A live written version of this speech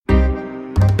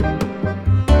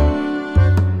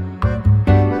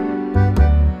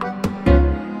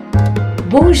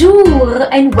Bonjour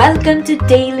and welcome to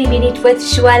Daily Minute with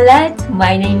Joëlette.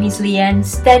 My name is Leanne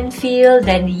Stanfield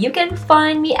and you can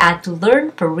find me at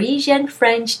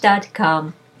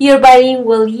learnparisienfrench.com. Your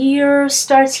bilingual year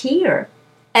starts here.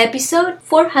 Episode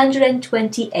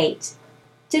 428.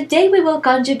 Today we will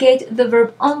conjugate the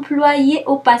verb employer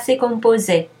au passé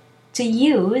composé, to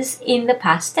use in the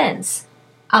past tense.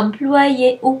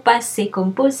 Employer au passé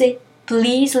composé.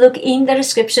 Please look in the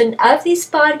description of this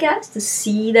podcast to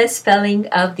see the spelling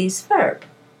of this verb.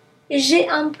 J'ai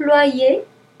employé,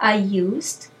 I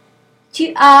used.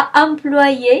 Tu as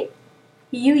employé,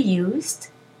 you used.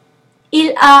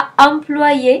 Il a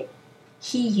employé,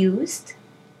 he used.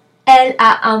 Elle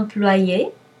a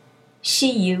employé,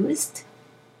 she used.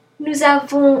 Nous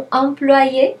avons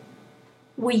employé,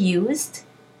 we used.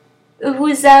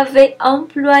 Vous avez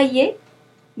employé,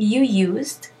 you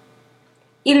used.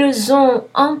 Ils ont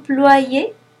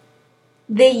employé,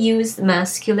 they used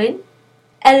masculine.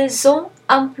 Elles ont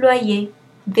employé,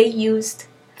 they used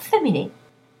feminine.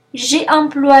 J'ai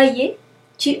employé,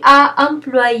 tu as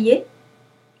employé.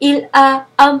 Il a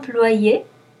employé,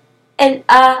 elle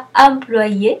a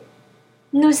employé.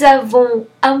 Nous avons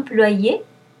employé,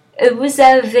 vous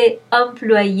avez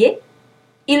employé.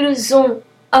 Ils ont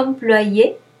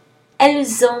employé,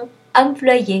 elles ont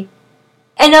employé.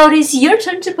 And now it is your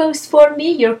turn to post for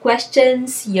me your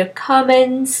questions, your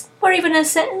comments, or even a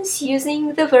sentence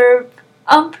using the verb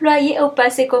employer au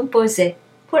passé composé.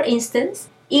 For instance,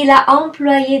 il a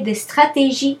employé des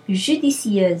stratégies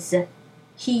judicieuses.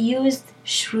 He used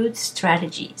shrewd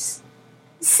strategies.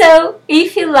 So,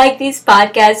 if you like this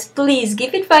podcast, please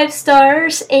give it 5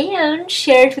 stars and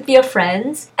share it with your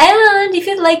friends. And if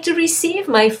you'd like to receive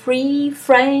my free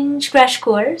French crash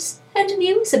course and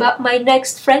news about my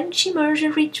next French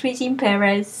immersion retreat in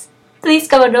Paris, please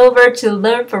come on over to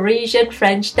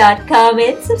learnparisienfrench.com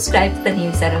and subscribe to the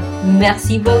newsletter.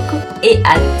 Merci beaucoup et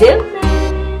à demain!